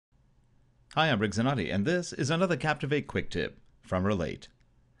Hi, I'm Zanotti, and this is another Captivate quick tip from Relate.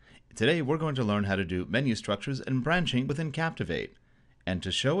 Today we're going to learn how to do menu structures and branching within Captivate. And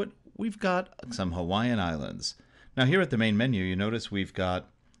to show it, we've got some Hawaiian islands. Now here at the main menu, you notice we've got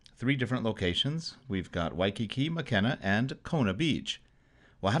 3 different locations. We've got Waikiki, Makena, and Kona Beach.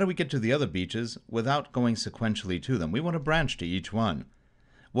 Well, how do we get to the other beaches without going sequentially to them? We want to branch to each one.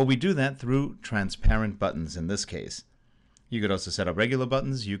 Well, we do that through transparent buttons in this case. You could also set up regular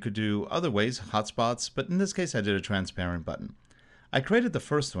buttons. You could do other ways, hotspots, but in this case I did a transparent button. I created the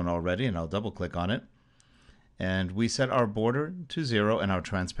first one already, and I'll double click on it. And we set our border to 0 and our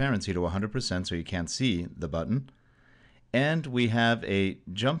transparency to 100% so you can't see the button. And we have a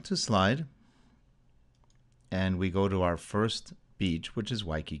jump to slide, and we go to our first beach, which is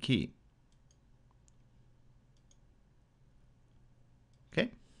Waikiki.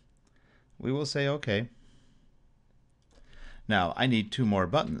 Okay, we will say OK. Now, I need 2 more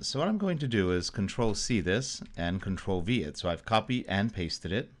buttons. So what I'm going to do is Control-C this and Control-V it. So I've copied and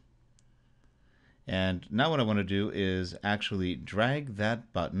pasted it. And now what I want to do is actually drag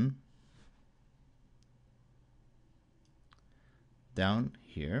that button down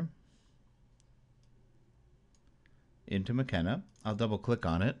here into Makena. I'll double click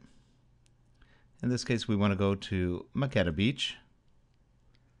on it. In this case, we want to go to Makena Beach.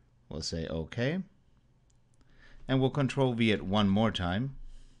 We'll say OK. And we'll Control-V it one more time,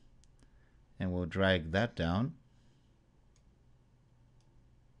 and we'll drag that down.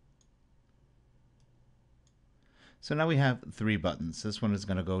 So now we have 3 buttons. This one is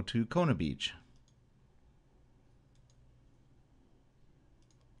going to go to Kona Beach.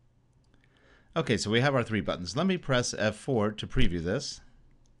 Okay, so we have our 3 buttons. Let me press F4 to preview this.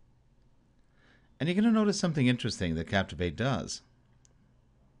 And you're going to notice something interesting that Captivate does.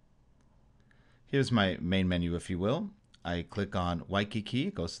 Here's my main menu, if you will. I click on Waikiki,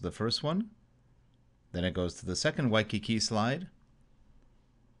 it goes to the first one. Then it goes to the second Waikiki slide.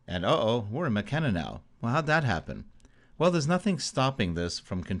 And we're in Makena now. Well, how'd that happen? Well, there's nothing stopping this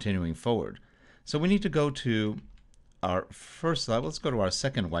from continuing forward. So we need to go to our first slide. Let's go to our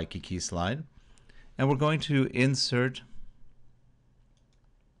second Waikiki slide. And we're going to insert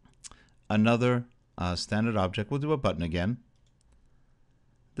another standard object. We'll do a button again.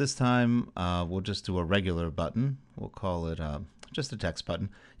 This time we'll just do a regular button. We'll call it just a text button.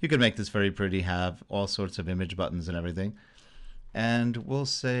 You can make this very pretty, have all sorts of image buttons and everything. And we'll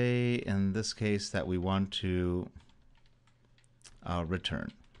say in this case that we want to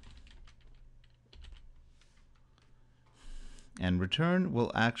return. And return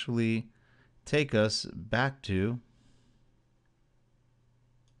will actually take us back to,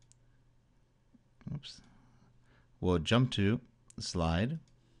 we'll jump to slide.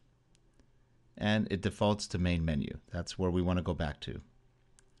 And it defaults to main menu. That's where we want to go back to.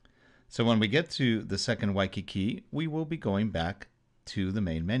 So when we get to the second Waikiki, we will be going back to the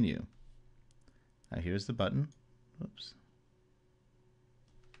main menu. Now here's the button. Oops.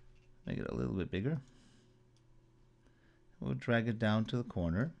 Make it a little bit bigger. We'll drag it down to the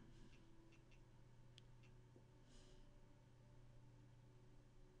corner.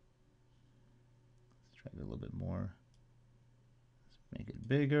 Let's drag it a little bit more. Let's make it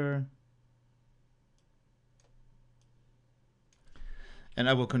bigger. And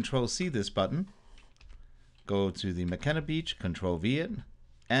I will Control-C this button, go to the Makena Beach, Control-V it,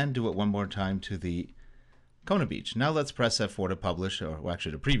 and do it one more time to the Kona Beach. Now let's press F4 to publish, or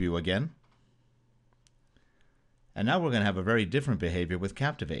actually to preview again. And now we're going to have a very different behavior with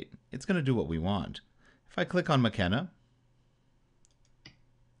Captivate. It's going to do what we want. If I click on Makena,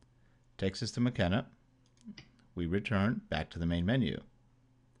 takes us to Makena. We return back to the main menu.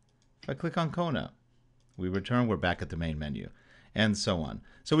 If I click on Kona, we return, we're back at the main menu. And so on.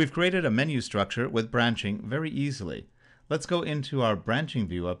 So we've created a menu structure with branching very easily. Let's go into our branching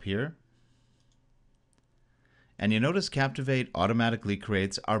view up here. And you notice Captivate automatically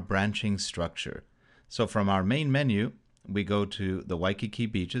creates our branching structure. So from our main menu, we go to the Waikiki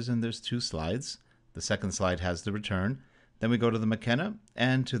beaches, and there's 2 slides. The second slide has the return. Then we go to the Makena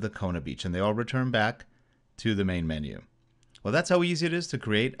and to the Kona Beach, and they all return back to the main menu. Well, that's how easy it is to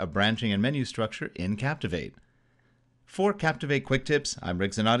create a branching and menu structure in Captivate. For Captivate Quick Tips, I'm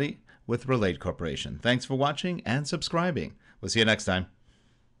Zanotti with Relate Corporation. Thanks for watching and subscribing. We'll see you next time.